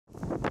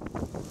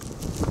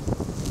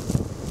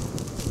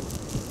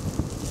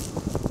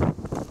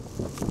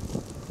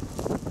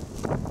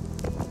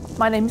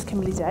My name is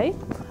Kimberley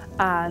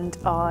and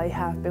I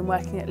have been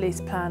working at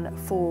LeasePlan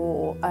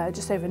for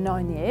just over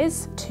 9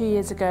 years. 2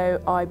 years ago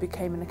I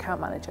became an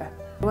account manager.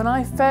 When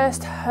I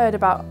first heard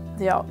about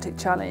the Arctic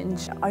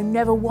Challenge, I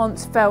never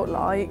once felt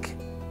like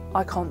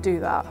I can't do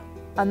that.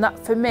 And that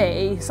for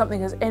me,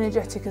 something as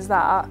energetic as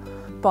that,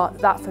 but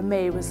that for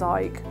me was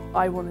like,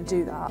 I want to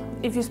do that.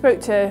 If you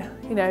spoke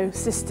to,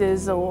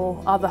 sisters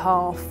or other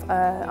half,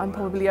 I'm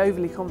probably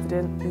overly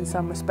confident in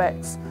some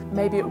respects.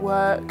 Maybe at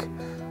work,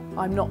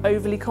 I'm not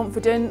overly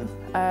confident.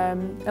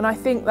 And I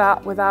think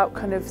that, without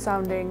kind of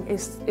sounding,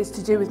 is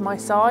to do with my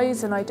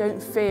size, and I don't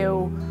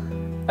feel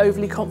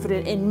overly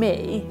confident in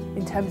me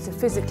in terms of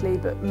physically,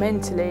 but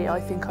mentally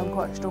I think I'm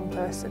quite a strong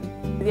person.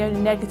 The only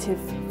negative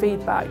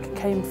feedback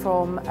came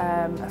from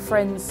a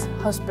friend's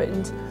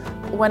husband.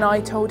 When I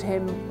told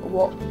him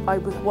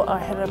what I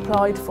had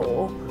applied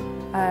for,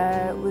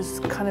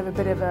 was kind of a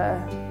bit of a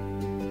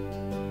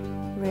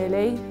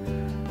really.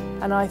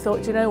 And I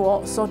thought, you know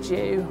what, sod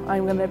you,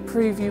 I'm going to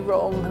prove you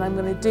wrong and I'm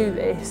going to do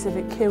this if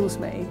it kills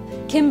me.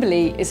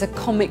 Kimberley is a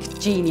comic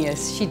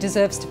genius. She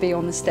deserves to be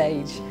on the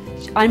stage.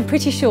 I'm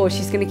pretty sure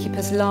she's going to keep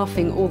us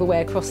laughing all the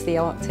way across the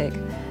Arctic.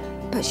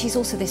 But she's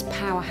also this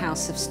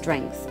powerhouse of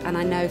strength, and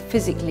I know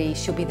physically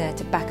she'll be there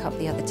to back up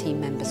the other team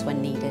members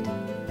when needed.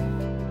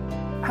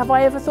 Have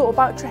I ever thought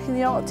about trekking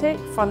the Arctic?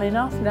 Funnily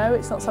enough, no,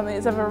 it's not something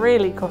that's ever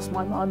really crossed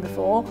my mind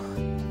before.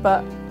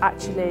 But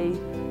actually,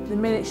 the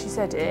minute she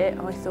said it,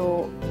 I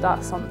thought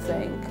that's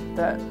something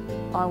that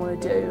I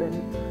want to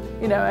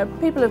do. And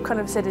people have kind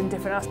of said in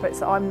different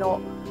aspects that I'm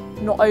not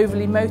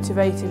overly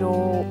motivated,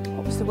 or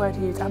what was the word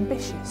he used?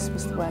 Ambitious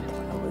was the word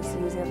I was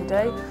using the other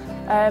day.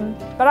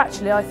 But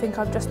actually, I think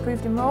I've just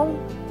proved him wrong.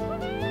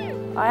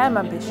 I am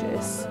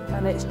ambitious,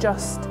 and it's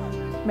just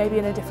maybe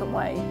in a different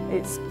way.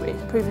 It's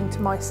proving to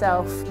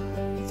myself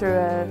through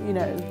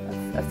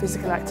a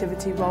physical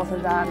activity rather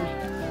than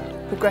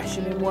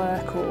progression in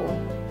work,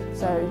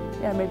 so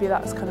yeah, maybe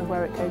that's kind of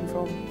where it came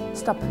from.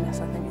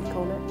 Stubbornness, I think you'd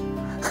call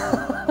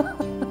it.